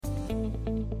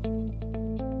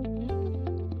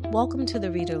Welcome to the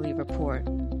Readerly Report.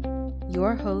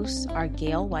 Your hosts are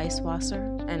Gail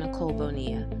Weisswasser and Nicole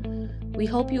Bonilla. We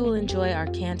hope you will enjoy our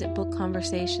candid book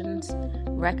conversations,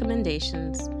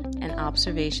 recommendations, and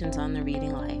observations on the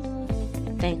reading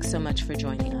life. Thanks so much for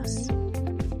joining us.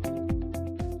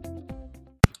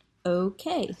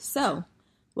 Okay, so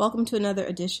welcome to another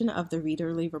edition of the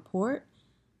Readerly Report.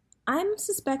 I'm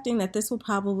suspecting that this will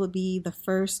probably be the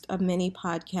first of many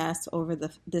podcasts over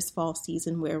this fall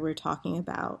season where we're talking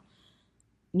about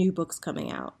new books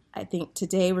coming out. I think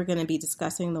today we're going to be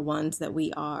discussing the ones that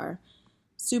we are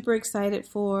super excited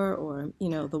for, or,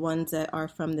 the ones that are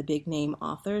from the big name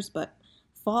authors. But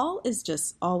fall is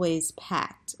just always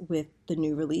packed with the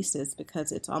new releases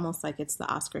because it's almost like it's the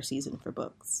Oscar season for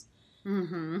books.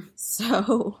 Mm-hmm.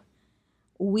 So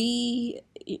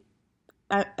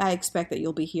I expect that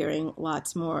you'll be hearing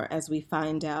lots more as we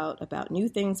find out about new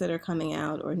things that are coming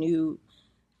out or new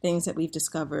things that we've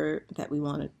discovered that we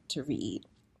wanted to read.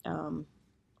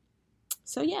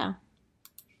 So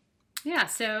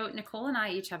Nicole and I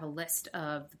each have a list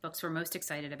of the books we're most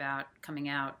excited about coming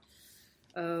out.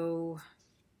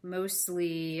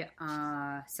 Mostly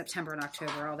September and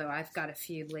October, although I've got a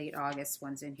few late August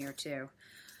ones in here too.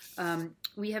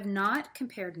 We have not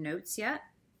compared notes yet,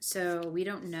 so we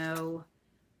don't know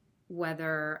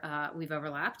whether we've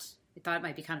overlapped. We thought it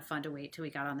might be kind of fun to wait till we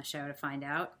got on the show to find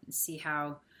out and see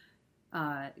how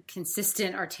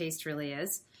consistent our taste really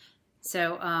is.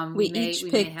 So we each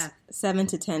picked 7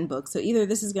 to 10 books. So either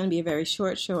this is going to be a very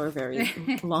short show or a very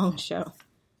long show.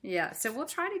 Yeah, so we'll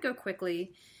try to go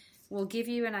quickly. We'll give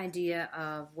you an idea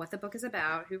of what the book is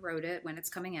about, who wrote it, when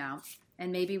it's coming out,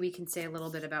 and maybe we can say a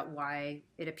little bit about why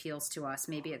it appeals to us.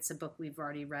 Maybe it's a book we've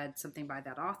already read, something by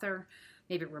that author.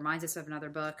 Maybe it reminds us of another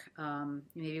book.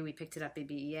 Maybe we picked it up at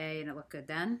BEA and it looked good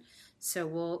then. So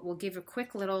we'll give a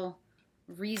quick little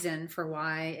reason for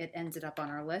why it ended up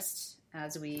on our list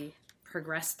as we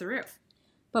progress through.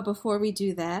 But before we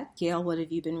do that, Gail, what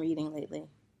have you been reading lately?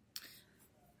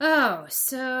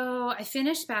 So I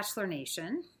finished Bachelor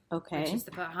Nation. Okay. Which is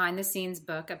the behind-the-scenes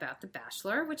book about The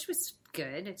Bachelor, which was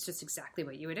good. It's just exactly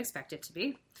what you would expect it to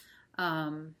be.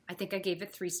 I think I gave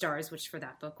it 3 stars, which for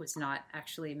that book was not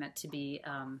actually meant to be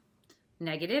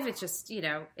negative. It's just, it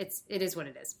is what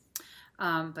it is.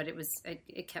 But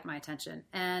it kept my attention.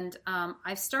 And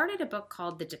I've started a book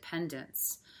called The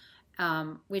Dependents,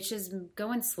 which is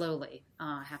going slowly,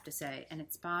 I have to say. And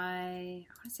it's by, I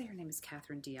want to say her name is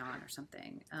Catherine Dion or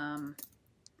something.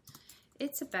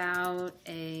 It's about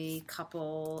a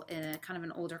couple, kind of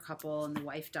an older couple, and the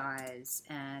wife dies,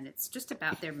 and it's just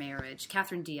about their marriage.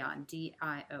 Catherine Dion,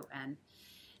 D-I-O-N.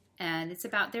 And it's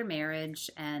about their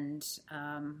marriage, and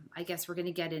I guess we're going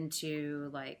to get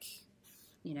into,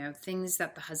 things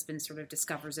that the husband sort of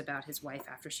discovers about his wife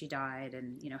after she died,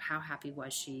 and, how happy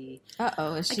was she.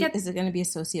 Uh-oh, is it going to be a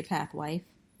sociopath wife?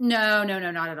 No,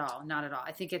 not at all. Not at all.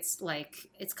 I think it's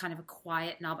kind of a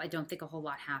quiet novel. I don't think a whole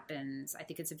lot happens. I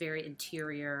think it's a very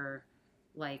interior,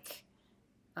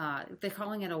 they're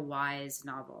calling it a wise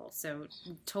novel. So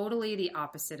totally the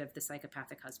opposite of the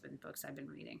psychopathic husband books I've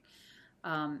been reading.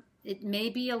 It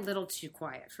may be a little too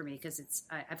quiet for me because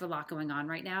I have a lot going on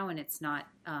right now, and it's not,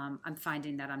 I'm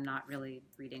finding that I'm not really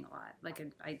reading a lot.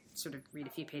 I sort of read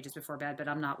a few pages before bed, but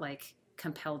I'm not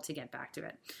compelled to get back to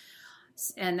it.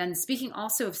 And then speaking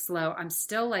also of slow, I'm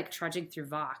still trudging through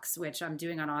Vox, which I'm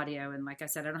doing on audio. And like I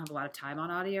said, I don't have a lot of time on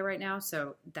audio right now.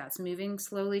 So that's moving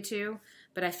slowly too.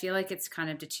 But I feel like it's kind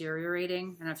of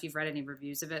deteriorating. I don't know if you've read any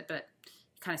reviews of it, but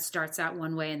it kind of starts out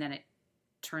one way and then it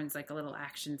turns a little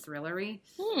action thrillery.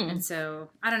 And so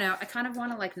I don't know. I kind of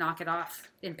want to knock it off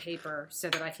in paper so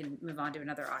that I can move on to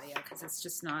another audio because it's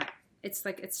just not, it's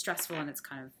stressful and it's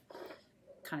kind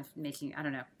of making, I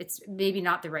don't know. It's maybe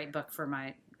not the right book for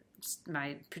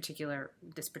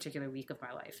this particular week of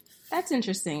my life. That's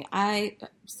interesting. I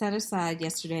set aside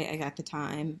yesterday, I got the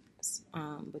Time,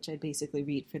 which I basically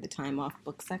read for the time off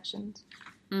book sections.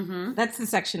 Mm-hmm. That's the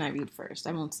section I read first.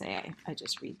 I won't say I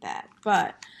just read that.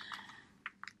 But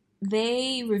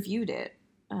they reviewed it.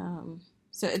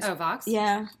 So it's Vox?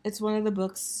 Yeah, it's one of the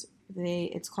books.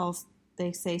 They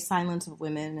say Silence of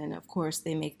Women, and of course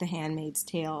they make The Handmaid's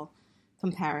Tale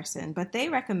comparison, but they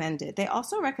recommend it. They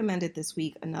also recommended this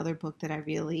week another book that I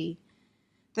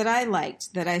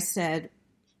liked, that I said,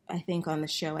 I think on the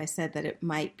show, I said that it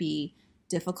might be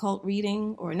difficult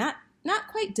reading, or not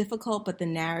quite difficult, but the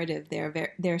narrative there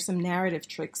are some narrative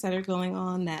tricks that are going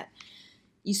on that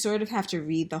you sort of have to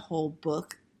read the whole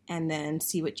book and then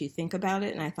see what you think about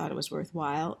it, and I thought it was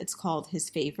worthwhile. It's called His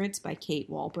Favorites by Kate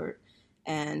Walbert,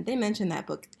 and they mentioned that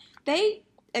book. They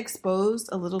exposed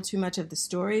a little too much of the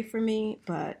story for me,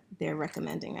 but they're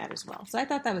recommending that as well. So I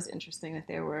thought that was interesting that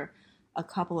there were a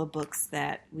couple of books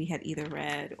that we had either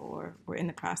read or were in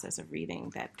the process of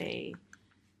reading that they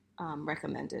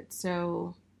recommended.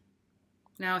 So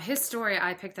Now, his story,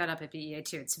 I picked that up at BEA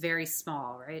too. It's very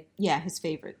small, right? yeah, his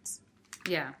favorites.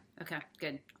 Yeah. Okay,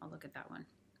 good. I'll look at that one.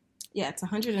 Yeah, it's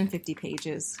 150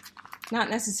 pages.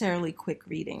 Not necessarily quick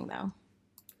reading, though.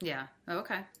 Yeah. Oh,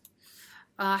 okay.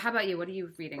 How about you? What are you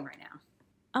reading right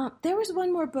now? There was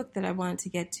one more book that I wanted to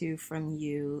get to from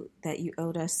you that you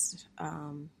owed us.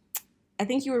 I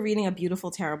think you were reading A Beautiful,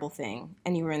 Terrible Thing,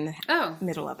 and you were in the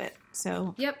middle of it.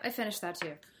 So yep, I finished that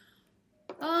too.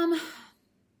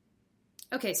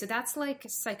 Okay, so that's like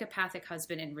Psychopathic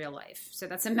Husband in Real Life. So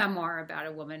that's a memoir about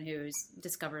a woman who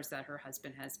discovers that her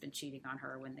husband has been cheating on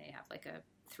her when they have like a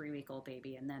 3-week-old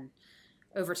baby. And then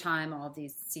over time, all of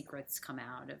these secrets come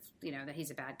out of, that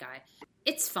he's a bad guy.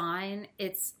 It's fine.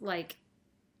 It's like,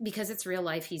 because it's real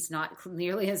life, he's not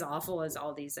nearly as awful as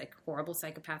all these like horrible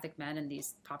psychopathic men in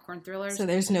these popcorn thrillers. So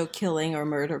there's no killing or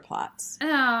murder plots.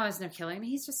 No, there's no killing. I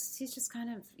mean, he's just kind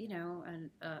of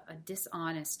a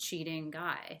dishonest, cheating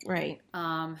guy, right?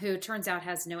 Who turns out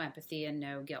has no empathy and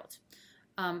no guilt.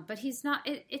 But he's not.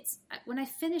 It's when I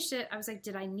finished it, I was like,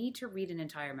 did I need to read an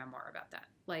entire memoir about that?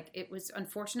 Like, it was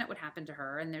unfortunate what happened to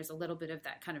her, and there's a little bit of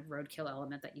that kind of roadkill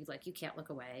element that you can't look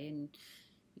away and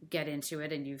get into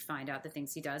it, and you find out the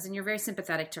things he does, and you're very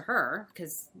sympathetic to her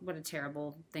because what a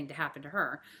terrible thing to happen to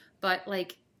her. But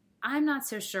like, I'm not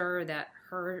so sure that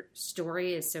her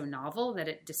story is so novel that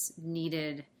it just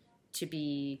needed to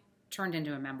be turned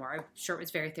into a memoir. I'm sure it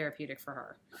was very therapeutic for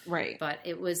her, right? But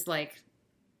it was like,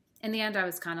 in the end, I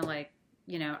was kind of like,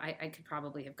 I could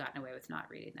probably have gotten away with not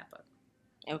reading that book.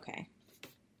 Okay.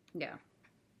 Yeah.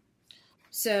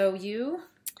 So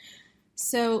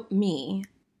me.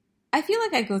 I feel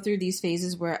like I go through these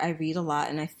phases where I read a lot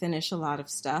and I finish a lot of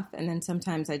stuff, and then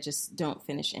sometimes I just don't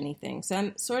finish anything. So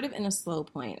I'm sort of in a slow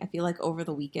point. I feel like over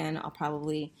the weekend I'll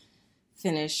probably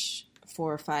finish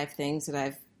 4 or 5 things that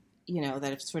I've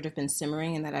sort of been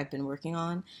simmering and that I've been working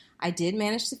on. I did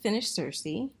manage to finish Circe.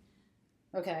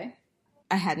 Okay.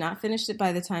 I had not finished it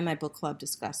by the time my book club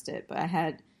discussed it, but I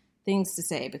had things to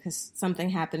say because something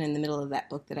happened in the middle of that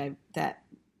book that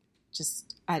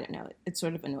just, I don't know, it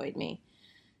sort of annoyed me.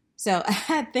 So I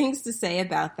had things to say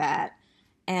about that.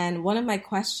 And one of my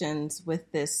questions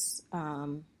with this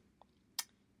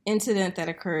incident that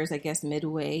occurs, I guess,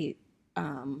 midway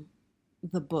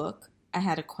the book, I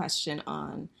had a question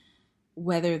on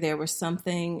whether there was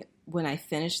something when I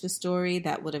finished the story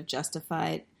that would have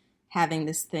justified having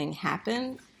this thing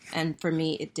happen. And for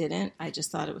me, it didn't. I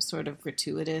just thought it was sort of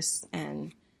gratuitous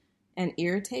and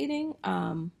irritating.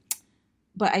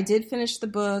 But I did finish the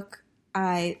book.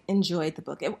 I enjoyed the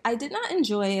book. I did not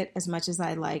enjoy it as much as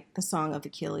I liked The Song of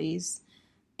Achilles.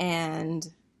 And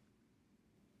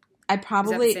I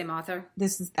probably... Is that the same author?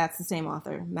 That's the same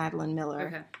author, Madeline Miller.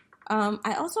 Okay.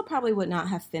 I also probably would not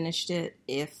have finished it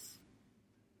if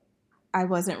I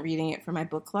wasn't reading it for my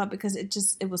book club because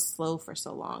it was slow for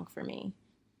so long for me.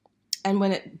 And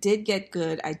when it did get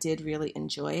good, I did really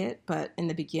enjoy it. But in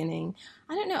the beginning,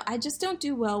 I don't know. I just don't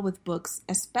do well with books,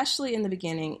 especially in the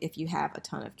beginning, if you have a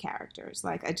ton of characters.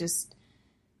 Like, it's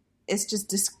just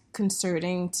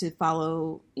disconcerting to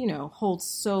follow, hold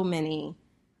so many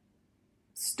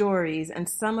stories. And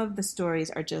some of the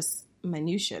stories are just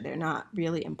minutia. They're not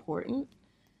really important.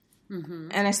 Mm-hmm.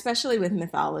 And especially with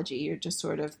mythology, you're just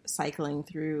sort of cycling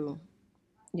through,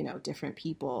 different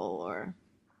people, or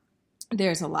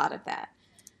there's a lot of that.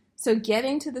 So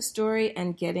getting to the story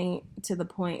and getting to the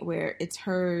point where it's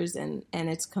hers and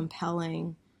it's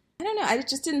compelling, I don't know. I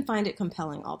just didn't find it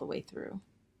compelling all the way through.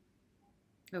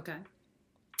 Okay.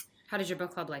 How did your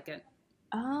book club like it?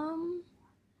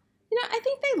 I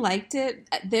think they liked it.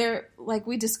 Like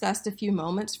we discussed a few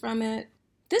moments from it.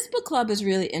 This book club is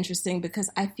really interesting because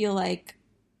I feel like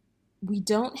we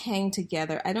don't hang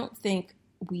together. I don't think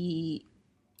we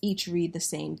each read the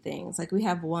same things. Like, we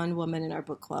have one woman in our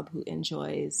book club who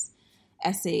enjoys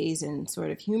essays and sort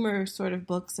of humor sort of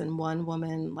books, and one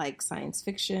woman likes science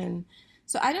fiction.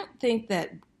 So I don't think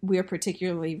that we're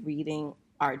particularly reading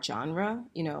our genre,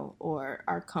 or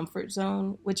our comfort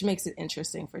zone, which makes it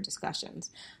interesting for discussions.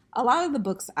 A lot of the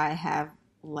books I have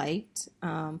liked.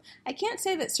 I can't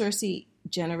say that Circe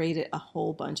generated a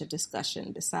whole bunch of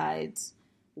discussion besides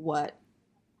what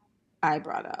I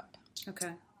brought up.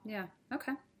 Okay. Yeah.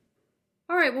 Okay.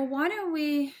 All right. Well, why don't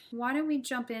we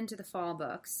jump into the fall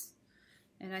books?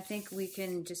 And I think we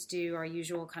can just do our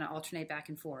usual kind of alternate back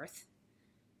and forth.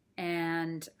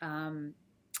 And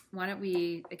why don't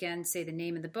we again say the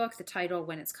name of the book, the title,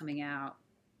 when it's coming out,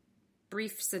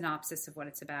 brief synopsis of what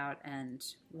it's about and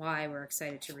why we're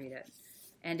excited to read it.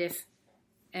 And if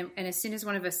and as soon as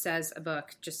one of us says a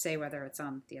book, just say whether it's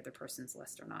on the other person's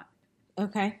list or not.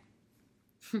 Okay.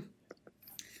 You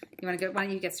want to go? Why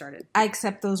don't you get started? I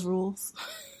accept those rules.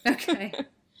 Okay.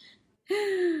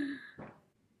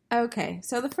 Okay.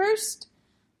 So the first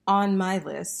on my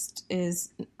list is,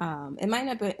 it might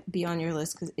not be on your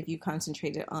list because if you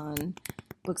concentrated on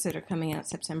books that are coming out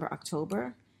September,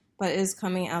 October, but it is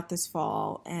coming out this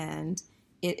fall, and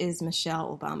it is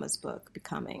Michelle Obama's book,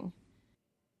 Becoming.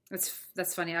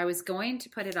 That's funny. I was going to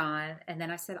put it on, and then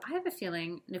I said, I have a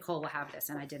feeling Nicole will have this,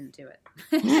 and I didn't do it.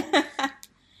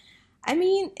 I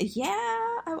mean,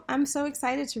 yeah, I'm so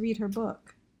excited to read her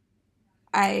book.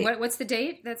 What's the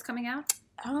date that's coming out?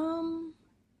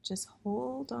 Just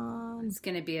hold on. It's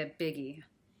going to be a biggie.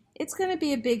 It's going to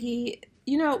be a biggie.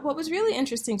 You know, what was really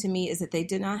interesting to me is that they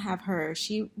did not have her.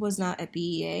 She was not at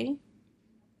BEA.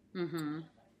 Mm-hmm.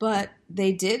 But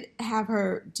they did have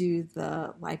her do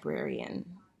the librarian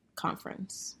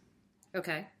conference.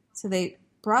 Okay. So they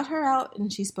brought her out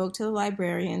and she spoke to the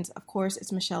librarians. Of course,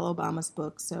 it's Michelle Obama's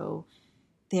book, so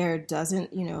there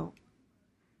doesn't,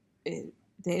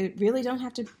 they really don't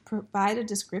have to provide a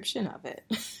description of it.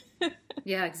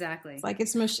 Yeah, exactly. It's like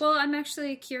it's Michelle. Well, I'm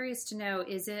actually curious to know,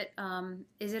 is it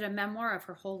a memoir of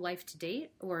her whole life to date,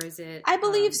 or is it? I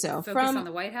believe so. Focus From on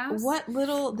the White House. What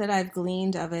little that I've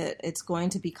gleaned of it, it's going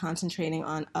to be concentrating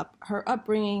on her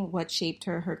upbringing, what shaped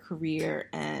her career,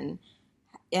 and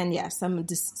yeah, some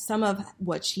of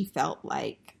what she felt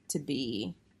like to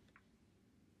be,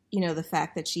 the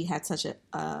fact that she had such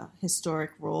a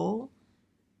historic role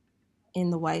in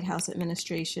the White House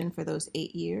administration for those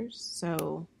 8 years.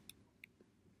 So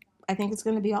I think it's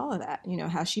going to be all of that,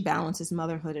 how she balances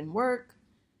motherhood and work,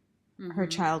 her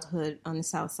childhood on the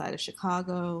south side of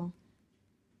Chicago.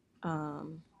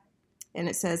 And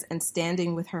it says, and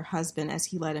standing with her husband as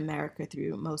he led America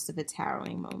through most of its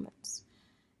harrowing moments.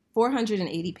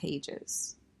 480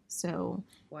 pages. So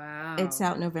wow. It's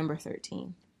out November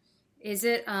 13th. Is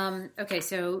it, okay,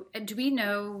 so do we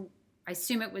know, I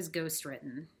assume it was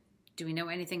ghostwritten. Do we know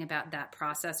anything about that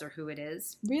process or who it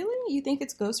is? Really? You think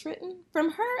it's ghostwritten?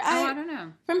 From her? I don't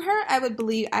know. From her,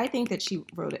 I think that she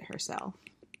wrote it herself.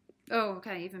 Oh,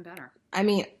 okay. Even better. I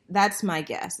mean, that's my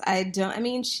guess. I just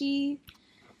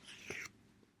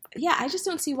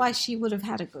don't see why she would have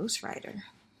had a ghostwriter.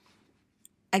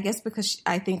 I guess because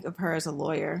I think of her as a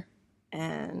lawyer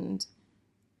and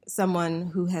someone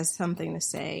who has something to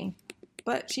say,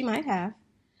 but she might have.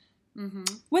 Mm-hmm.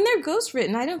 When they're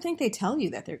ghostwritten, I don't think they tell you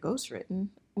that they're ghostwritten.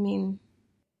 I mean,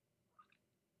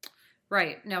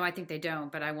 right? No, I think they don't.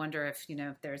 But I wonder if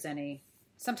if there's any.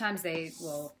 Sometimes they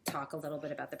will talk a little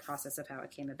bit about the process of how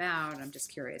it came about. I'm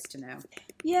just curious to know.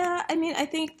 Yeah, I mean, I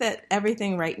think that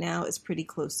everything right now is pretty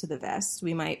close to the vest.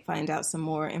 We might find out some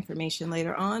more information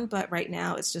later on, but right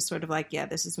now it's just sort of like, yeah,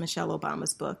 this is Michelle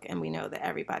Obama's book, and we know that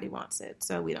everybody wants it,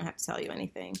 so we don't have to tell you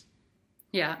anything.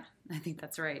 Yeah, I think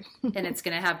that's right. And it's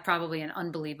going to have probably an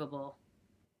unbelievable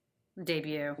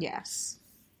debut. Yes.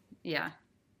 Yeah.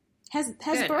 Has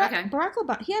Barack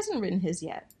Obama, he hasn't written his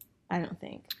yet, I don't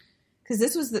think. Because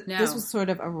this was sort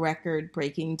of a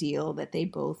record-breaking deal that they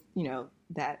both,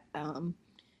 that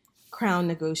Crown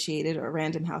negotiated or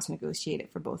Random House negotiated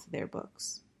for both of their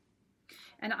books.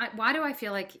 And why do I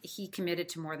feel like he committed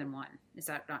to more than one? Is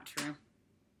that not true?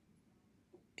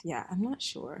 Yeah, I'm not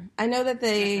sure. I know that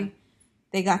they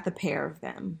got the pair of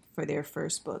them for their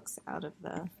first books out of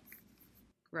the...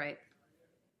 Right.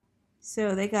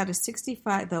 So they got the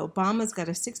Obamas got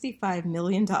a $65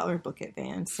 million book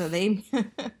advance. So they...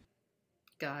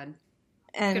 God.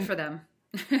 And, good for them.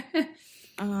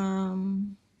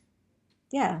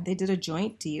 Yeah, they did a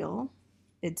joint deal.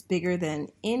 It's bigger than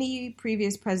any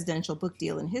previous presidential book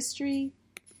deal in history.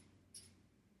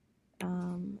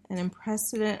 An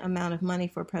unprecedented amount of money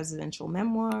for a presidential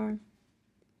memoir.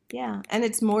 Yeah, and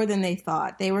it's more than they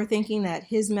thought. They were thinking that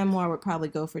his memoir would probably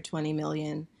go for $20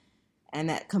 million, and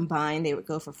that combined they would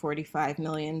go for $45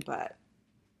 million, but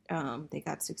they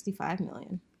got $65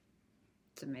 million.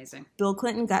 It's amazing. Bill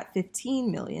Clinton got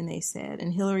 $15 million, they said,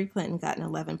 and Hillary Clinton got an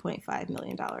 $11.5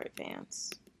 million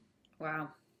advance. Wow.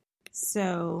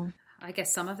 So I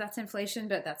guess some of that's inflation,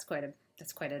 but that's quite a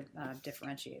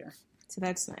differentiator. So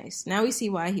that's nice. Now we see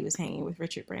why he was hanging with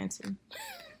Richard Branson.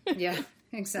 Yeah,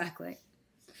 exactly.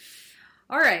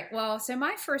 All right. Well, so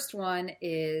my first one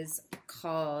is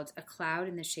called A Cloud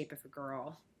in the Shape of a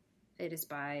Girl. It is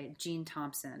by Jean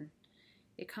Thompson.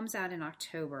 It comes out in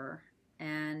October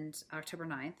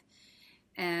 9th.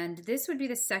 And this would be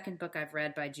the second book I've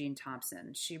read by Jean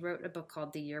Thompson. She wrote a book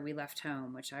called The Year We Left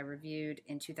Home, which I reviewed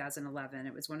in 2011.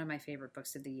 It was one of my favorite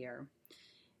books of the year.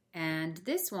 And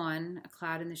this one, A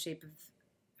Cloud in the Shape of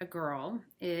a Girl,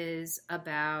 is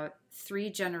about 3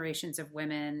 generations of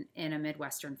women in a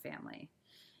Midwestern family.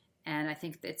 And I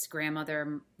think it's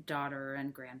grandmother, daughter,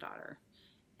 and granddaughter.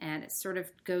 And it sort of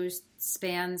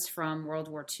spans from World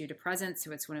War II to present.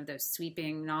 So it's one of those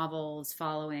sweeping novels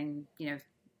following,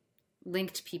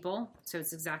 linked people. So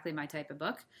it's exactly my type of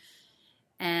book.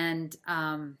 And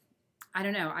I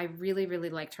don't know. I really, really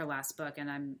liked her last book,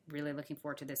 and I'm really looking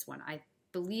forward to this one. I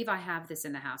believe I have this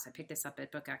in the house. I picked this up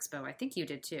at Book Expo. I think you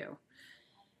did too.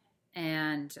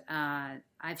 And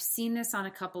I've seen this on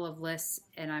a couple of lists,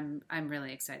 and I'm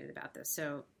really excited about this.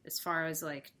 So as far as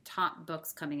like top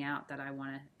books coming out that I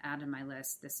want to add to my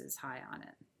list, this is high on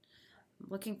it. I'm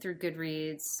looking through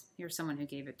Goodreads. Here's someone who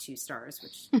gave it 2 stars,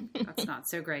 which that's not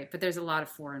so great. But there's a lot of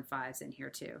 4 and 5s in here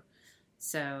too.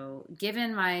 So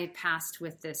given my past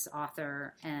with this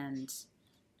author and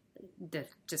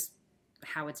just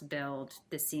how it's billed,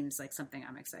 this seems like something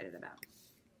I'm excited about.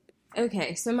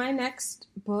 Okay, so my next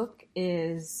book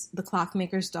is The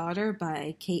Clockmaker's Daughter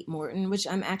by Kate Morton, which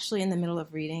I'm actually in the middle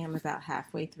of reading. I'm about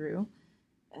halfway through.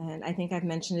 And I think I've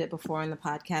mentioned it before on the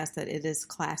podcast that it is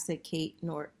classic Kate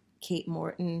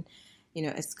Morton.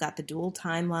 It's got the dual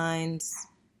timelines,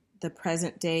 the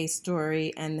present day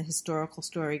story, and the historical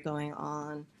story going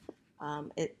on.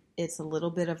 It's a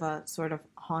little bit of a sort of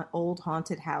old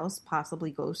haunted house,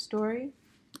 possibly ghost story.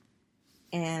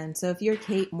 And so if you're a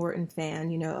Kate Morton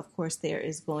fan, of course there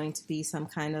is going to be some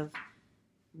kind of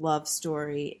love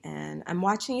story. And I'm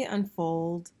watching it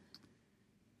unfold.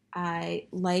 I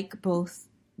like both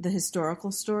the historical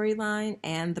storyline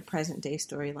and the present day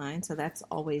storyline. So that's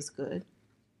always good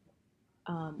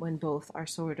when both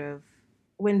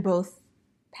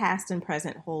past and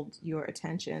present hold your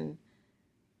attention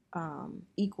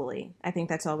equally. I think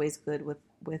that's always good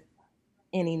with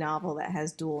any novel that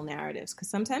has dual narratives, because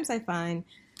sometimes I find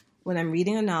when I'm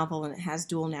reading a novel and it has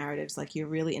dual narratives, like you're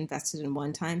really invested in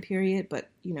one time period, but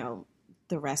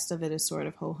the rest of it is sort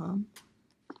of ho-hum.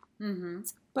 Mm-hmm.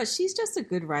 But she's just a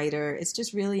good writer. It's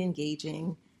just really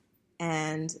engaging,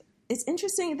 and it's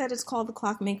interesting that it's called The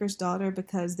Clockmaker's Daughter,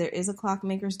 because there is a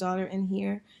clockmaker's daughter in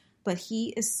here, but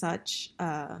he's such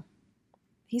a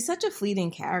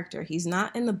fleeting character. He's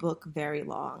not in the book very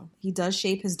long. He does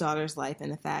shape his daughter's life in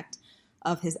the fact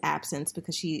of his absence,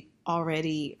 because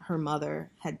her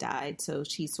mother had died, so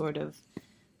she sort of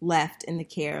left in the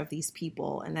care of these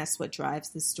people, and that's what drives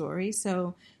the story.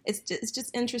 So it's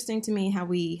just interesting to me how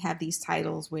we have these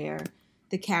titles where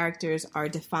the characters are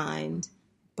defined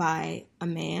by a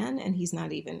man, and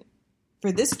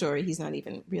for this story, he's not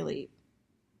even really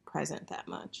present that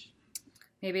much.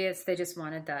 Maybe they just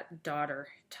wanted that daughter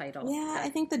title. Yeah, I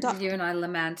think you and I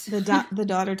lament. The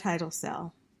daughter title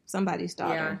sell. Somebody's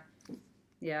daughter.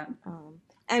 Yeah.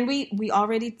 And we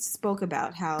already spoke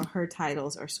about how her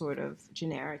titles are sort of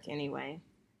generic anyway.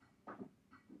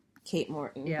 Kate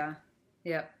Morton. Yeah.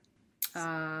 Yep.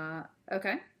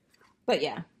 Okay. But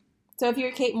yeah. So if you're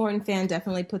a Kate Morton fan,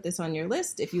 definitely put this on your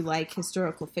list. If you like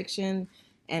historical fiction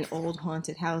and old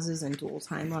haunted houses and dual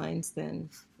timelines,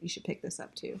 then you should pick this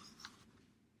up too.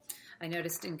 I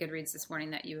noticed in Goodreads this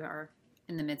morning that you are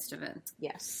in the midst of it.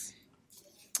 Yes.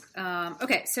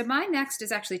 Okay, so my next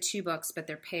is actually 2 books, but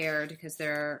they're paired because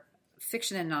they're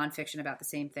fiction and nonfiction about the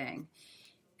same thing.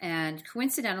 And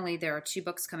coincidentally, there are 2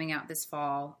 books coming out this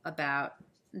fall about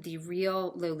the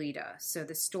real Lolita. So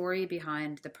the story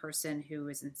behind the person who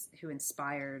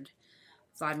inspired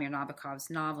Vladimir Nabokov's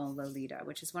novel Lolita,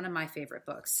 which is one of my favorite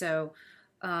books. So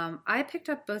I picked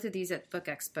up both of these at Book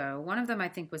Expo. One of them I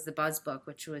think was the Buzz book,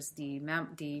 which was the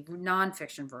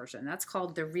nonfiction version. That's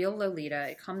called The Real Lolita.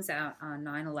 It comes out on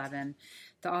 9/11.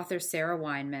 The author Sarah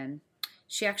Weinman.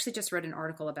 She actually just wrote an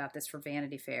article about this for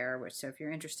Vanity Fair, so if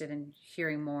you're interested in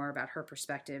hearing more about her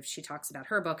perspective, she talks about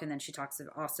her book, and then she talks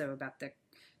also about the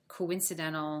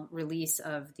coincidental release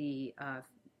of the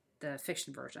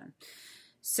fiction version.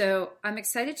 So I'm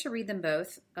excited to read them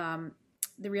both.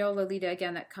 The Real Lolita,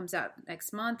 again, that comes out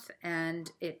next month, and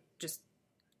it just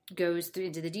goes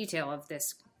into the detail of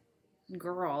this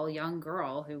young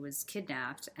girl who was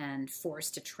kidnapped and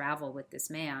forced to travel with this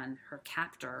man, her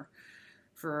captor,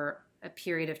 for a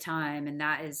period of time, and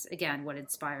that is, again, what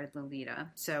inspired Lolita.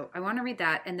 So I want to read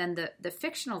that, and then the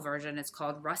fictional version is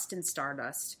called Rust and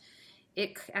Stardust.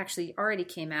 It actually already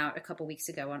came out a couple weeks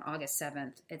ago on August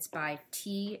 7th. It's by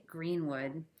T.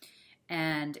 Greenwood,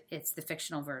 and it's the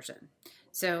fictional version.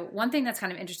 So one thing that's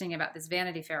kind of interesting about this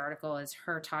Vanity Fair article is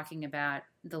her talking about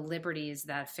the liberties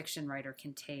that a fiction writer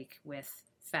can take with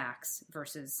facts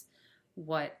versus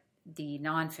what the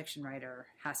nonfiction writer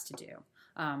has to do.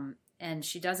 And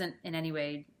she doesn't in any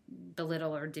way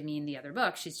belittle or demean the other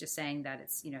book. She's just saying that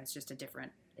it's just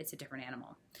it's a different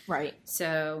animal. Right.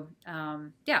 So,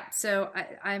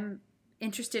 I'm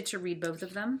interested to read both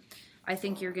of them. I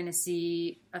think you're going to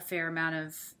see a fair amount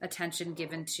of attention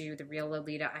given to the real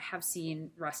Lolita. I have seen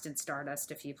Rust and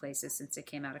Stardust a few places since it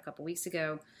came out a couple weeks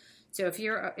ago. So if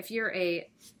you're a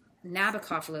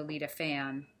Nabokov Lolita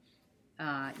fan,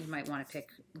 you might want to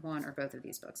pick one or both of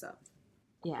these books up.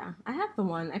 Yeah, I have the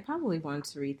one. I probably want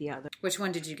to read the other. Which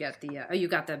one did you get? You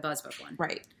got the Buzz book one.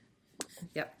 Right.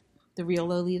 Yep. The real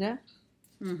Lolita?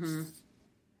 Mm-hmm.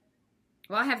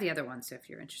 Well, I have the other one, so if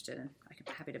you're interested, I'm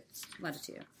happy to lend it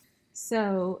to you.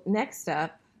 So next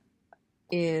up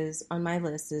is on my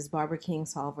list is Barbara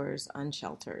Kingsolver's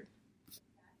Unsheltered.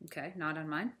 Okay, not on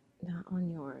mine. Not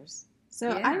on yours.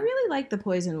 So Yeah. I really like the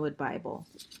Poisonwood Bible.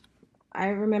 I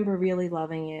remember really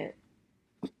loving it.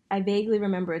 I vaguely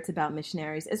remember it's about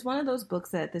missionaries. It's one of those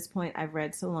books that at this point I've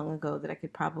read so long ago that I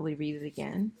could probably read it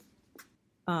again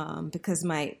because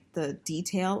the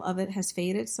detail of it has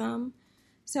faded some.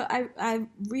 So I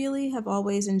really have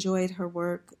always enjoyed her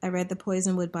work. I read the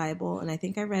Poisonwood Bible, and I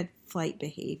think I read Flight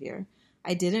Behavior.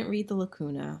 I didn't read the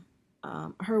Lacuna.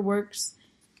 Her works,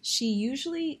 she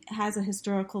usually has a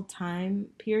historical time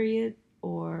period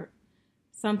or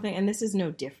something, and this is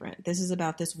no different. This is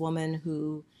about this woman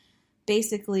who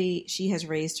basically she has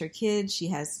raised her kids. She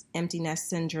has empty nest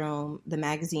syndrome. The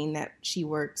magazine that she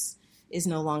works is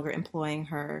no longer employing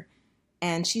her,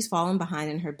 and she's fallen behind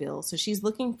in her bills. So she's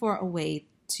looking for a way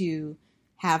to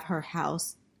have her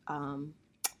house,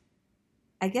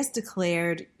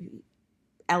 declared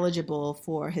eligible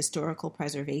for historical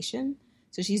preservation.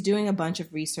 So she's doing a bunch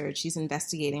of research. She's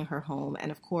investigating her home.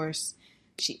 And of course,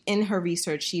 in her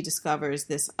research, she discovers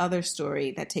this other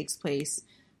story that takes place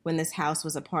when this house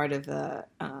was a part of a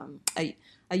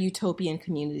utopian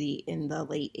community in the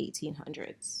late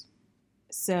 1800s.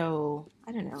 So,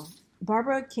 I don't know.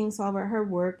 Barbara Kingsolver, her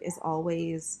work is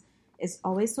always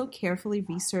so carefully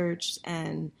researched,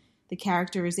 and the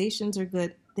characterizations are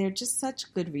good. They're just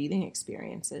such good reading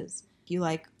experiences. If you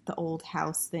like the old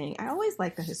house thing, I always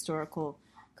like the historical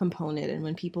component and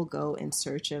when people go in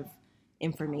search of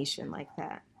information like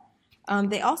that.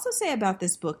 They also say about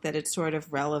this book that it's sort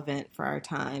of relevant for our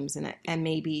times, and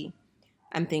maybe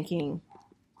I'm thinking,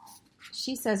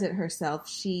 she says it herself.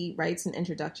 She writes an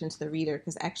introduction to the reader,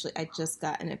 because actually I just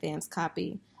got an advance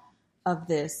copy of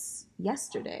this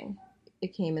yesterday.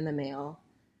 It came in the mail.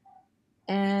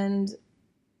 And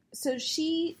so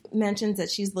she mentions that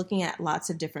she's looking at lots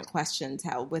of different questions,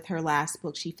 how with her last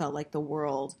book she felt like the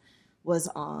world was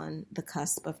on the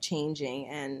cusp of changing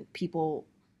and people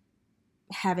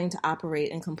having to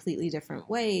operate in completely different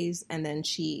ways, and then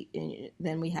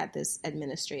we had this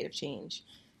administrative change.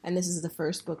 And this is the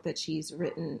first book that she's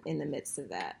written in the midst of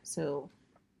that. So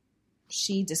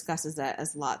she discusses that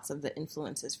as lots of the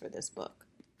influences for this book.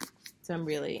 So I'm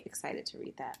really excited to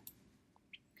read that.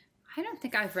 I don't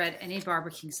think I've read any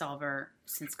Barbara Kingsolver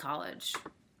since college.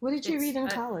 What did you read in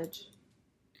college?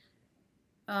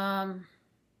 I'm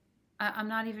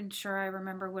not even sure I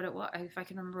remember what it was. If I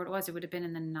can remember what it was, it would have been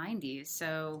in the 90s.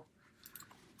 So,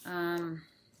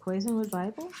 Poisonwood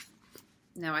Bible?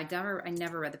 No, I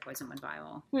never read the Poisonwood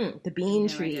Bible. The Bean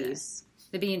Trees.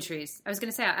 The Bean Trees. I was going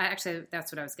to say, actually,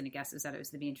 that's what I was going to guess, is that it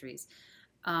was the Bean Trees.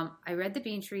 I read the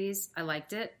Bean Trees. I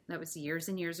liked it. That was years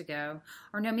and years ago.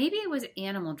 Or no, maybe it was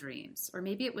Animal Dreams, or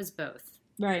maybe it was both.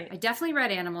 Right. I definitely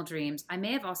read Animal Dreams. I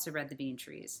may have also read the Bean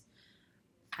Trees.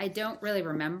 I don't really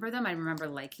remember them. I remember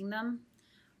liking them.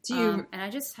 And I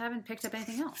just haven't picked up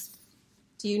anything else.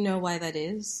 Do you know why that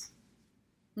is?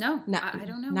 No, I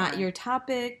don't know. Not why. your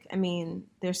topic. I mean,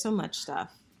 there's so much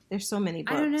stuff. There's so many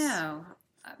books. I don't know.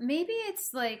 Maybe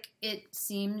it's like it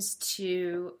seems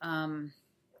too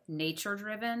nature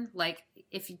driven. Like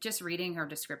if you're just reading her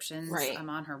descriptions, right. I'm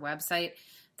on her website,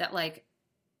 that like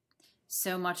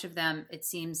so much of them, it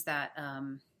seems that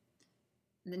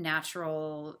the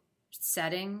natural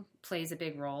setting plays a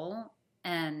big role.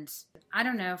 And I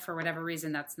don't know, for whatever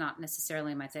reason, that's not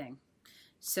necessarily my thing.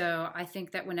 So I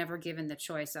think that whenever given the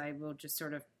choice, I will just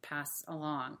sort of pass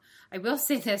along. I will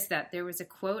say this, that there was a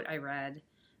quote I read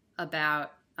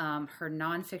about her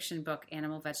nonfiction book,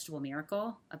 Animal Vegetable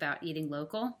Miracle, about eating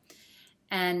local.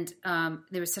 And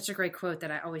there was such a great quote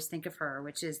that I always think of her,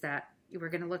 which is that we're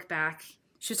going to look back.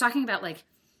 She was talking about like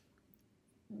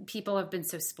people have been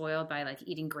so spoiled by like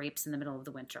eating grapes in the middle of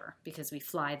the winter because we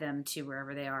fly them to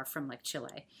wherever they are from like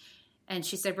Chile. And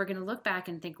she said, we're going to look back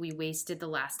and think we wasted the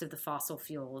last of the fossil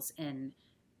fuels in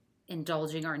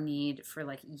indulging our need for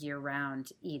like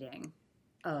year-round eating.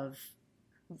 of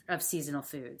seasonal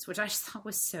foods, which I just thought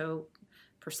was so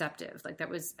perceptive. Like it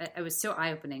was so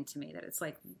eye-opening to me that it's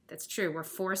like, that's true. We're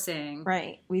forcing.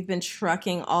 Right. We've been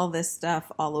trucking all this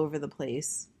stuff all over the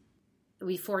place.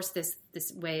 We force this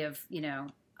way of,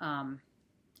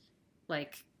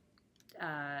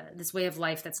 this way of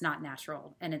life that's not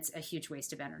natural, and it's a huge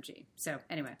waste of energy. So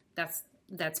anyway, that's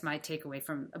my takeaway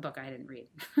from a book I didn't read.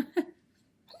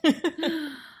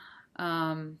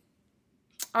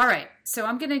 All right, so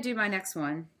I'm going to do my next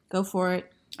one. Go for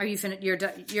it. Are you finished?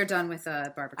 You're done with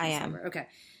Barbara? I am. Okay.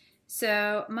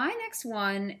 So my next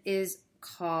one is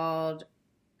called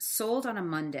 "Sold on a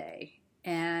Monday,"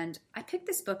 and I picked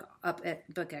this book up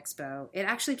at Book Expo. It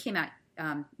actually came out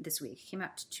this week. It came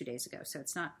out 2 days ago, so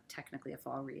it's not technically a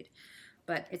fall read,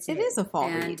 but it is a fall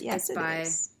read. Yes, it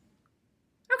is.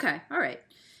 Okay, all right.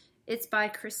 It's by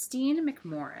Christine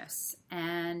McMorris,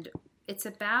 and it's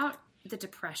about the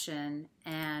Depression,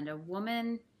 and a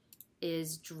woman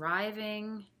is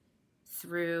driving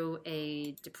through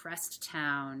a depressed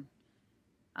town.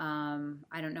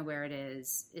 I don't know where it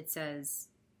is. It says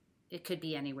it could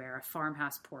be anywhere, a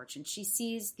farmhouse porch, and she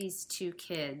sees these two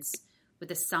kids with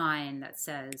a sign that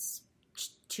says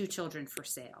 2 children for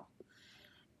sale.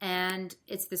 And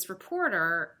it's this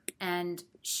reporter, and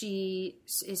she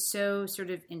is so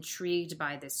sort of intrigued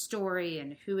by this story,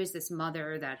 and who is this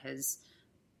mother that has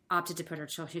opted to put her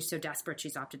children, who's so desperate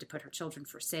she's opted to put her children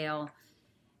for sale.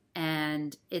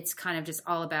 And it's kind of just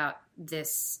all about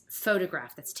this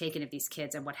photograph that's taken of these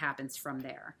kids and what happens from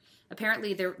there.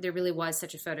 Apparently there really was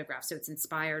such a photograph, so it's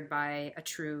inspired by a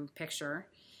true picture.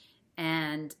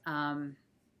 And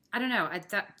I don't know,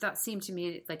 that seemed to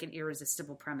me like an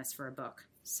irresistible premise for a book.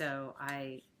 So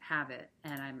I have it,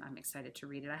 and I'm excited to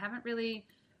read it. I haven't really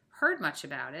heard much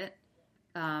about it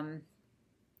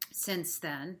since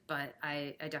then, but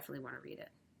I definitely want to read it.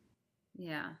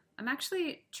 Yeah. I'm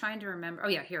actually trying to remember. Oh,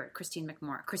 yeah, here, Christina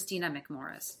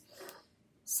McMorris.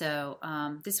 So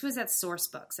this was at Source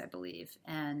Books, I believe.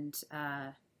 And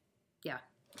yeah,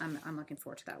 I'm looking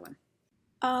forward to that one.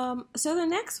 So the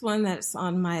next one that's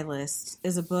on my list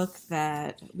is a book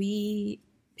that we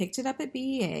picked it up at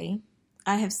BEA.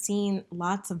 I have seen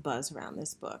lots of buzz around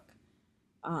this book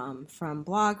from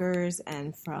bloggers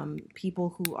and from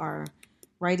people who are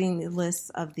writing the lists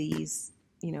of these,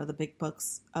 the big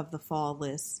books of the fall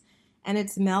lists. And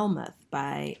it's Melmoth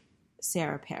by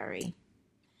Sarah Perry.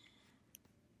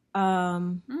 I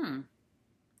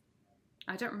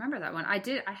don't remember that one. I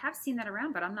have seen that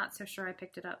around, but I'm not so sure I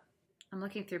picked it up. I'm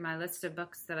looking through my list of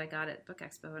books that I got at Book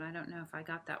Expo, and I don't know if I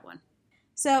got that one.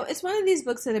 So it's one of these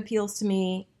books that appeals to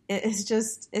me. It's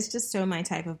just so my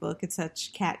type of book. It's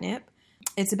such catnip.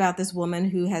 It's about this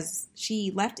woman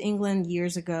she left England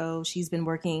years ago. She's been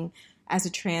working as a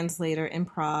translator in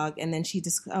Prague, and then she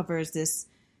discovers this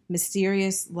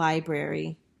mysterious letter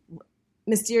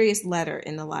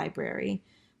in the library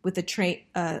with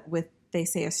they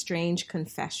say a strange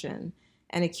confession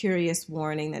and a curious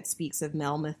warning that speaks of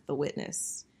Melmoth the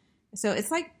witness. So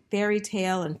it's like fairy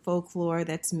tale and folklore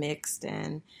that's mixed,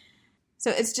 and so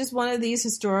it's just one of these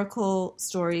historical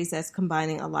stories that's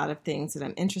combining a lot of things that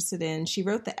I'm interested in. She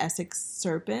wrote The Essex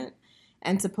Serpent,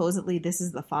 and supposedly this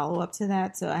is the follow-up to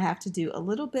that, so I have to do a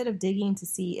little bit of digging to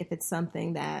see if it's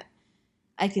something that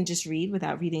I can just read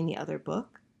without reading the other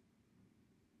book.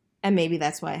 And maybe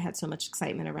that's why I had so much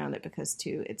excitement around it, because,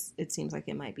 too, it seems like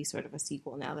it might be sort of a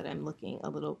sequel now that I'm looking a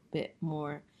little bit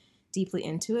more deeply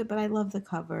into it. But I love the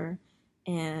cover,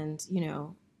 and,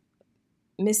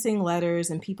 missing letters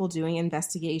and people doing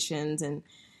investigations and,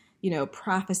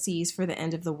 prophecies for the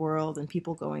end of the world and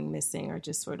people going missing are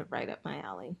just sort of right up my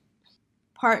alley.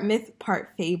 Part myth,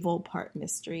 part fable, part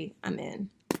mystery. I'm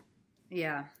in.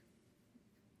 Yeah.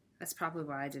 That's probably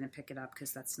why I didn't pick it up,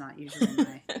 because that's not usually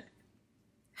my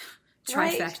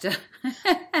trifecta.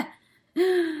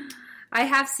 I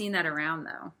have seen that around,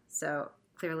 though. So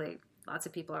clearly lots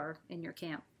of people are in your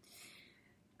camp.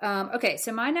 Okay,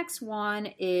 so my next one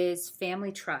is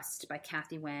Family Trust by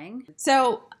Kathy Wang.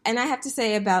 So, and I have to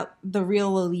say about The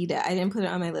Real Lolita, I didn't put it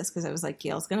on my list because I was like,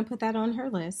 Gail's going to put that on her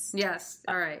list. Yes,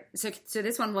 all right. So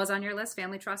this one was on your list,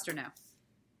 Family Trust, or no?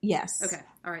 Yes. Okay,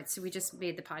 all right. So we just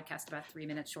made the podcast about 3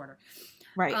 minutes shorter.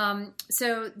 Right.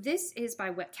 So this is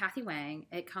by Kathy Wang.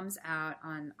 It comes out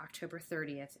on October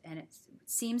 30th, and it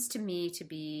seems to me to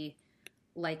be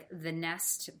like The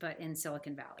Nest, but in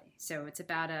Silicon Valley. So it's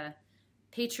about a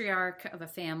patriarch of a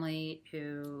family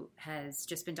who has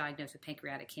just been diagnosed with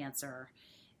pancreatic cancer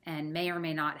and may or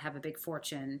may not have a big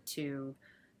fortune to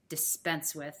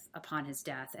dispense with upon his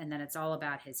death. And then it's all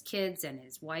about his kids and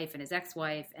his wife and his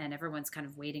ex-wife, and everyone's kind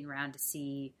of waiting around to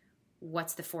see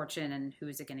what's the fortune and who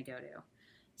is it going to go to.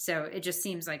 So it just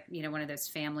seems like, one of those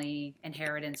family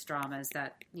inheritance dramas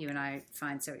that you and I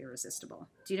find so irresistible.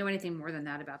 Do you know anything more than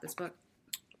that about this book?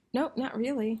 Nope, not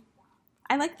really.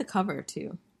 I like the cover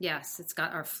too. Yes, it's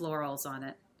got our florals on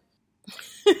it.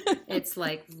 It's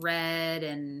like red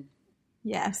and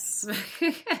yes,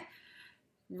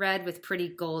 red with pretty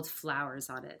gold flowers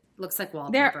on it. Looks like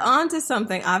wallpaper. They're onto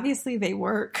something. Obviously, they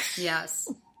work. Yes,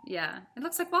 yeah, it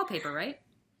looks like wallpaper, right?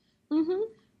 Mm-hmm.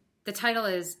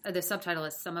 The subtitle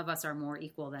is "Some of Us Are More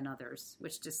Equal Than Others,"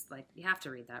 which just like you have to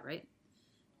read that, right?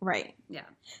 Right. Yeah.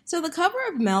 So the cover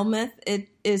of Melmoth,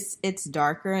 it's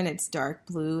darker and it's dark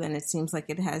blue, and it seems like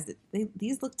it has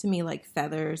these look to me like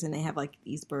feathers, and they have like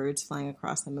these birds flying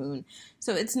across the moon.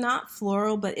 So it's not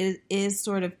floral, but it is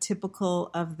sort of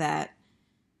typical of that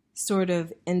sort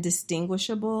of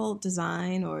indistinguishable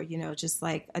design, or just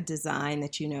like a design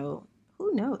that who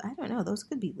knows? I don't know. Those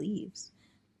could be leaves,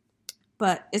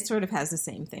 but it sort of has the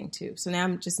same thing too. So now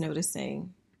I'm just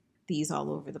noticing these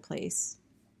all over the place.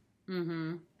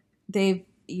 Mm-hmm. They've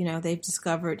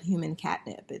discovered human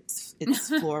catnip. It's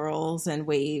florals and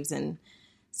waves and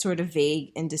sort of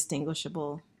vague,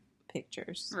 indistinguishable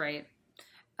pictures. Right.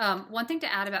 One thing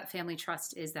to add about Family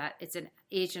Trust is that it's an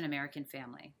Asian American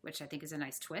family, which I think is a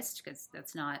nice twist because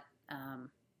that's not,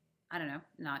 I don't know,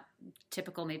 not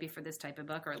typical maybe for this type of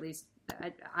book, or at least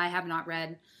I have not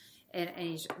read an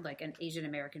Asian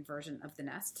American version of The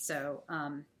Nest. So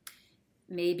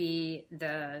maybe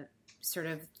the sort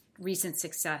of recent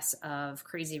success of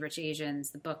Crazy Rich Asians,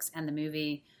 the books and the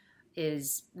movie,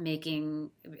 is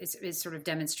sort of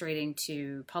demonstrating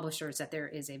to publishers that there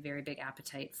is a very big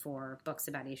appetite for books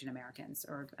about Asian Americans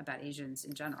or about Asians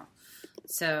in general.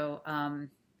 So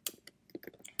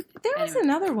there was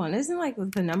another one, isn't it, like the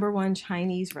 #1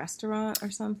 Chinese restaurant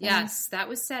or something? Yes, that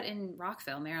was set in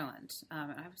Rockville, Maryland.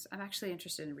 I'm actually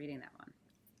interested in reading that one.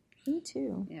 Me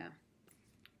too. Yeah.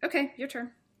 Okay, your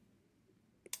turn.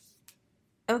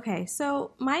 Okay,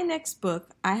 so my next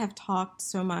book, I have talked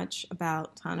so much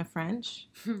about Tana French,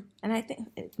 and I think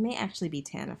it may actually be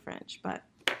Tana French, but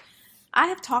I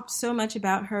have talked so much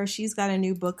about her. She's got a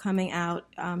new book coming out.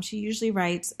 She usually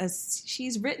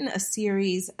she's written a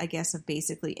series, I guess, of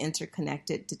basically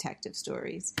interconnected detective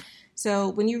stories. So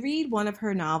when you read one of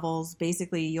her novels,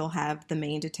 basically you'll have the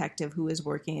main detective who is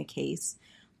working a case,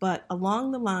 but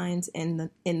along the lines in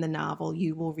the novel,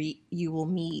 you will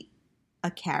meet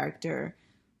a character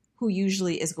who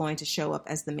usually is going to show up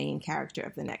as the main character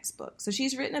of the next book. So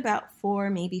she's written about 4,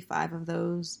 maybe 5 of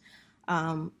those.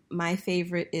 My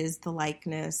favorite is The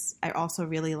Likeness. I also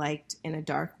really liked In a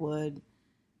Dark Wood.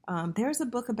 There's a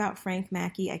book about Frank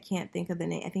Mackey. I can't think of the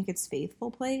name. I think it's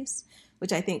Faithful Place,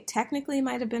 which I think technically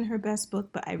might have been her best book,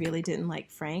 but I really didn't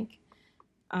like Frank.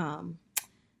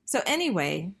 So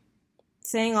anyway,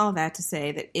 saying all that to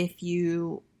say that if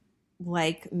you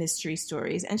like mystery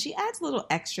stories, and she adds a little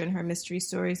extra in her mystery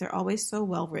stories. They're always so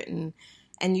well written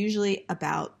and usually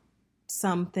about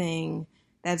something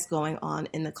that's going on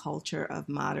in the culture of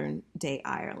modern day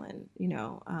Ireland.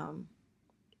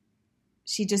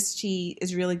 She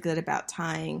is really good about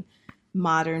tying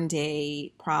modern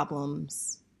day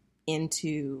problems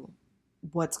into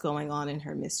what's going on in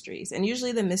her mysteries. And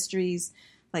usually the mysteries,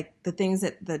 like the things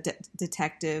that the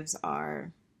detectives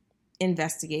are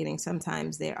investigating,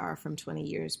 sometimes they are from 20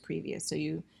 years previous. So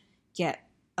you get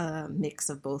a mix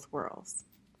of both worlds.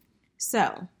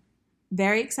 So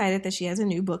very excited that she has a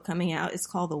new book coming out. It's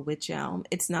called The Witch Elm.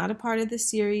 It's not a part of the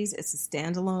series. It's a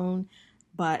standalone,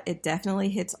 but it definitely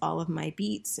hits all of my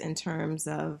beats in terms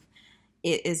of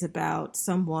it is about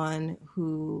someone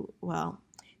who,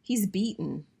 he's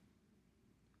beaten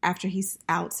after he's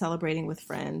out celebrating with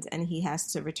friends, and he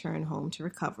has to return home to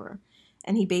recover.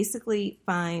 And he basically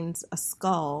finds a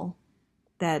skull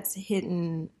that's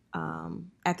hidden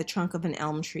at the trunk of an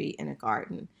elm tree in a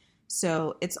garden.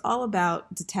 So it's all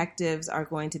about detectives are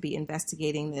going to be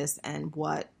investigating this and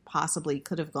what possibly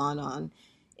could have gone on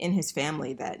in his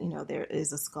family, that, there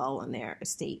is a skull in their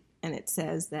estate. And it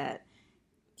says that,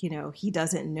 he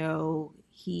doesn't know,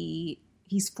 he's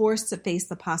forced to face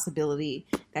the possibility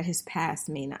that his past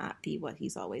may not be what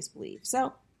he's always believed.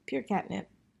 So pure catnip.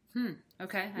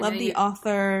 Okay. Love the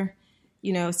author.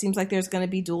 Seems like there's going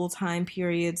to be dual time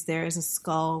periods. There is a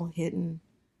skull hidden.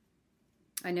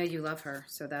 I know you love her,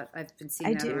 so that I've been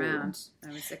seeing that around.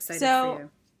 I was excited for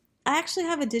you. I actually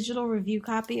have a digital review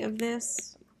copy of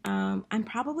this. I'm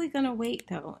probably going to wait,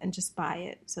 though, and just buy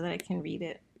it so that I can read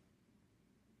it.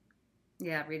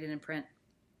 Yeah, read it in print.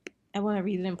 I want to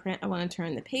read it in print. I want to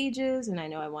turn the pages, and I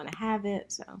know I want to have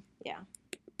it. So, yeah.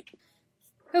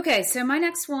 Okay, so my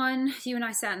next one, you and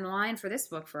I sat in line for this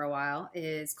book for a while,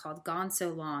 is called Gone So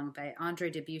Long by Andre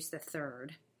Dubus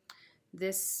III.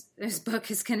 this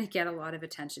book is going to get a lot of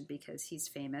attention because he's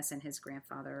famous and his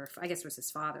grandfather, I guess it was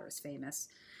his father, is famous.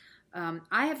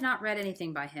 I have not read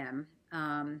anything by him.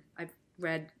 I've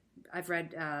read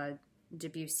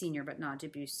Dubuque Senior, but not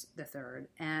Dubuque the Third.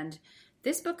 And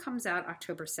this book comes out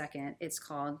October 2nd. It's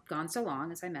called Gone So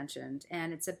Long, as I mentioned,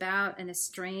 and it's about an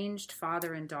estranged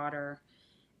father and daughter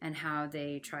and how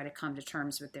they try to come to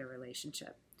terms with their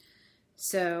relationship.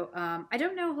 So I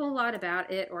don't know a whole lot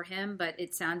about it or him, but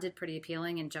it sounded pretty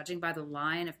appealing. And judging by the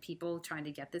line of people trying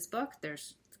to get this book,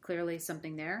 there's clearly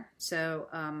something there. So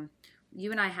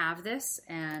you and I have this,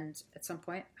 and at some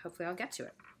point, hopefully I'll get to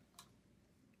it.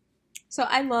 So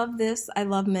I love this. I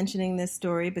love mentioning this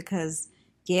story because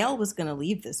Gail was going to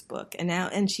leave this book,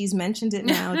 and she's mentioned it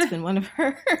now. It's been one of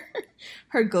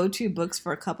her go-to books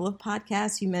for a couple of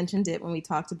podcasts. You mentioned it when we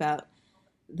talked about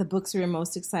the books we were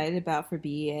most excited about for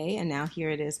BEA, and now here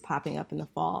it is popping up in the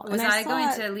fall. Was I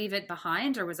going to leave it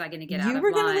behind, or was I going to get out of line? You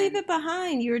were going to leave it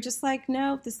behind. You were just like,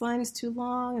 no, this line is too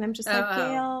long. And I'm just like,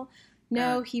 Gail,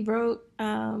 no, he wrote,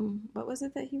 what was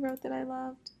it that he wrote that I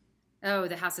loved? Oh,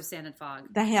 The House of Sand and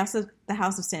Fog. The House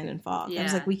of Sand and Fog. Yeah. I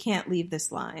was like, we can't leave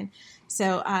this line.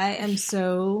 So I am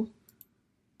so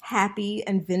happy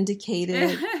and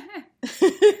vindicated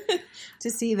to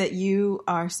see that you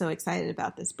are so excited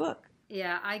about this book.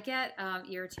 Yeah, I get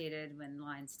irritated when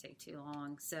lines take too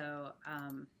long, so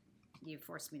you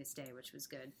forced me to stay, which was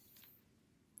good.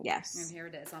 Yes. And here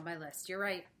it is on my list. You're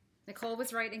right. Nicole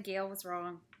was right and Gail was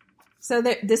wrong. So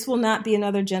this will not be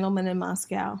another Gentleman in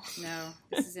Moscow. No,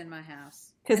 this is in my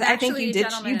house. Because I think you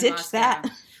ditched that.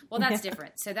 Well, that's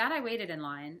different. So that I waited in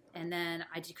line, and then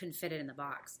I couldn't fit it in the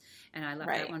box, and I left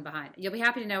that one behind. You'll be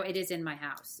happy to know it is in my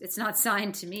house. It's not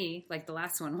signed to me like the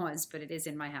last one was, but it is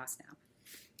in my house now.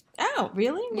 Oh,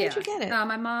 really? Where'd you get it?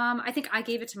 My mom, I think I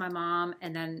gave it to my mom,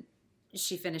 and then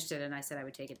she finished it, and I said I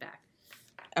would take it back.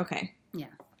 Okay. Yeah.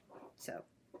 So.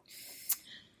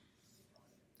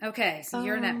 Okay, so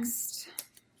you're next.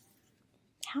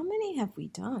 How many have we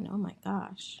done? Oh, my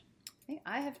gosh.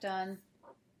 I have done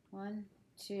 1,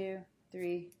 2,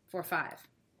 3, 4, 5.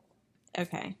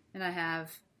 Okay. And I have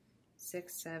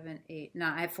 6, 7, 8. No,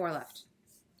 I have 4 left.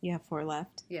 You have 4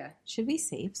 left? Yeah. Should we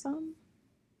save some?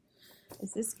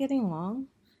 Is this getting long?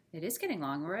 It is getting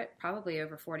long. We're at probably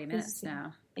over 40 minutes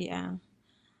now. Yeah.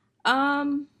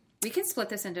 We can split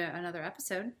this into another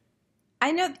episode.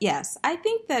 I know. Yes. I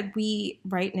think that we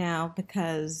right now,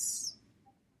 because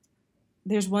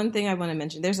there's one thing I want to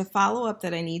mention. There's a follow-up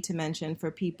that I need to mention for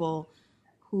people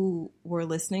who were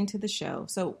listening to the show.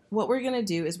 So what we're going to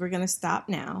do is we're going to stop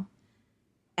now,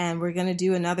 and we're going to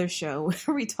do another show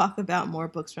where we talk about more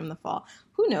books from the fall.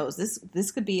 Who knows?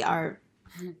 This could be our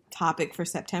topic for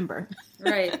September.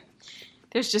 Right.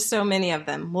 There's just so many of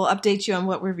them. We'll update you on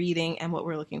what we're reading and what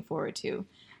we're looking forward to,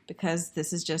 because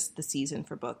this is just the season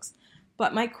for books.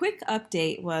 But my quick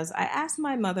update was I asked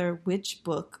my mother which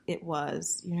book it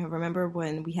was. You know, remember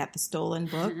when we had the stolen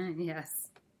book? Yes.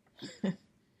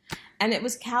 And it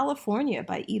was California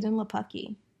by Eden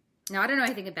Lepucki. Now, I don't know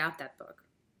anything about that book.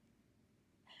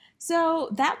 So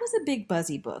that was a big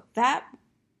buzzy book. That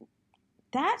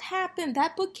happened.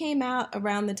 That book came out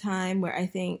around the time where I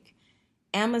think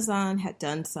Amazon had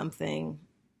done something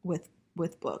with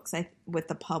books, with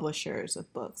the publishers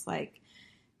of books. Like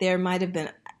there might have been,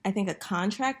 I think, a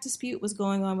contract dispute was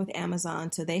going on with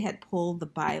Amazon, so they had pulled the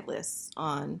buy lists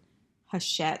on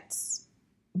Hachette's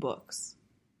books,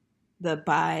 the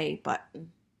buy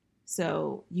button.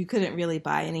 So you couldn't really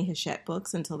buy any Hachette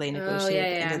books until they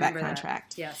negotiated the end of that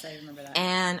contract. Yes, I remember that.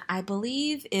 And I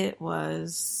believe it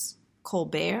was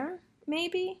Colbert,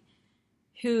 maybe,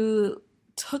 who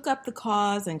took up the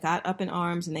cause and got up in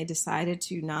arms, and they decided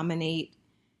to nominate.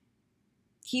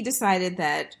 He decided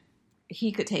that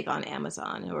he could take on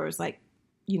Amazon, or it was like,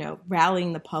 you know,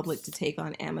 rallying the public to take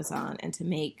on Amazon and to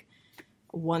make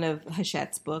one of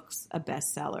Hachette's books a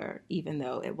bestseller, even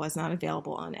though it was not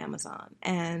available on Amazon.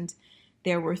 And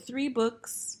there were 3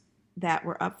 books that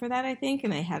were up for that, I think,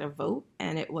 and they had a vote,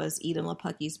 and it was Eden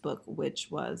Lepucki's book, which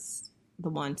was the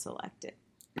one selected.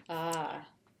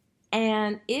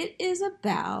 And it is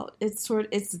about, it's a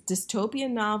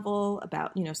dystopian novel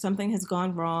about, you know, something has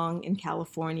gone wrong in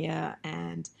California,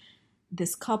 and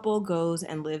this couple goes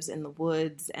and lives in the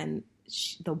woods, and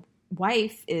the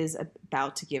wife is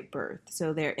about to give birth.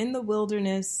 So they're in the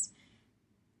wilderness.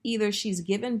 Either she's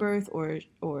given birth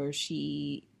or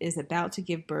she is about to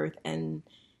give birth, and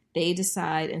they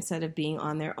decide, instead of being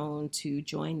on their own, to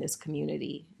join this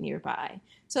community nearby.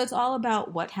 So it's all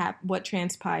about what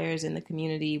transpires in the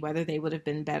community, whether they would have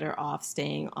been better off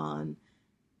staying on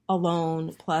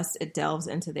alone. Plus, it delves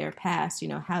into their past. You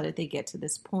know, how did they get to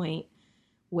this point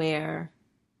where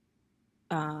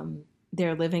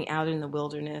they're living out in the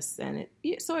wilderness, and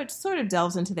it sort of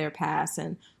delves into their past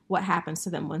and what happens to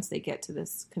them once they get to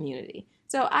this community.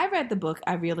 So I read the book.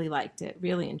 I really liked it,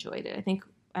 really enjoyed it. I think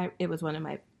it was one of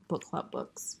my book club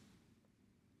books.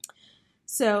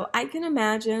 So I can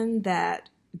imagine that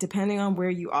depending on where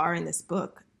you are in this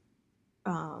book,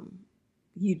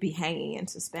 you'd be hanging in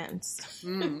suspense.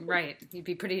 Right. You'd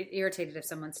be pretty irritated if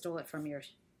someone stole it from your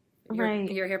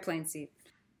airplane seat.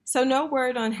 So no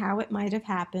word on how it might have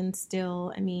happened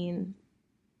still. I mean,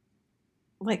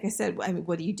 like I said,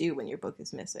 what do you do when your book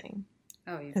is missing?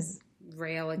 Oh, you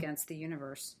rail against the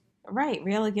universe. Right,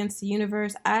 rail against the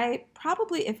universe. I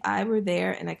probably, if I were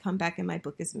there and I come back and my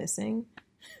book is missing,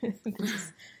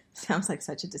 sounds like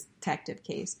such a detective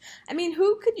case. I mean,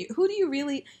 who do you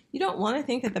really, you don't want to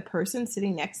think that the person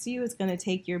sitting next to you is going to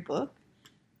take your book,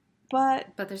 but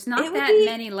there's not that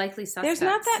many likely suspects. There's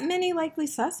not that many likely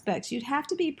suspects. You'd have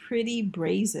to be pretty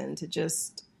brazen to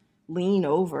just lean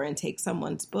over and take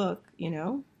someone's book, you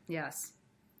know? Yes,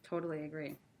 totally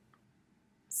agree.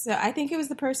 So I think it was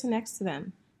the person next to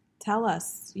them. Tell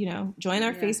us, join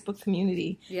our Facebook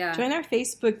community. Yeah. Join our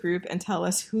Facebook group and tell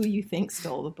us who you think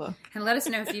stole the book. And let us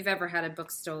know if you've ever had a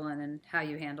book stolen and how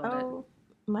you handled it. Oh,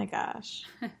 my gosh.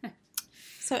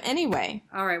 So anyway.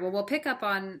 All right. Well, we'll pick up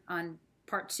on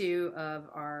part 2 of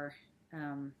our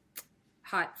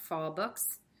hot fall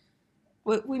books.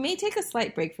 Well, we may take a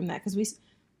slight break from that because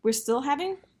we're still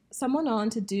having someone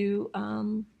on to do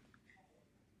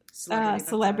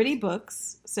celebrity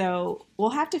books. So we'll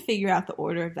have to figure out the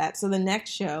order of that. So the next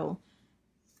show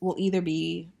will either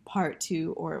be part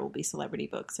 2 or it will be celebrity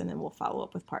books, and then we'll follow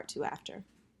up with part 2 after.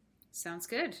 Sounds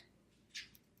good.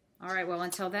 All right. Well,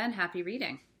 until then, happy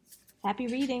reading. Happy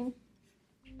reading.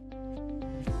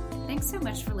 Thanks so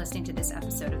much for listening to this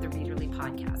episode of the Readerly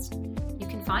Podcast. You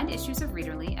can find issues of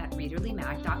Readerly at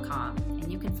readerlymag.com,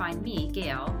 and you can find me,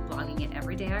 Gail, blogging at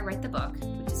Every Day I Write the Book,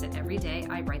 which is at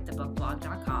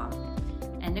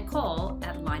everydayIwritethebookblog.com, and Nicole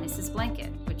at Linus's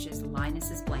Blanket, which is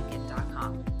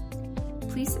linus'sblanket.com.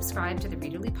 Please subscribe to the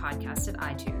Readerly Podcast at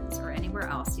iTunes or anywhere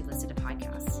else you listen to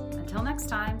podcasts. Until next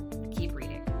time.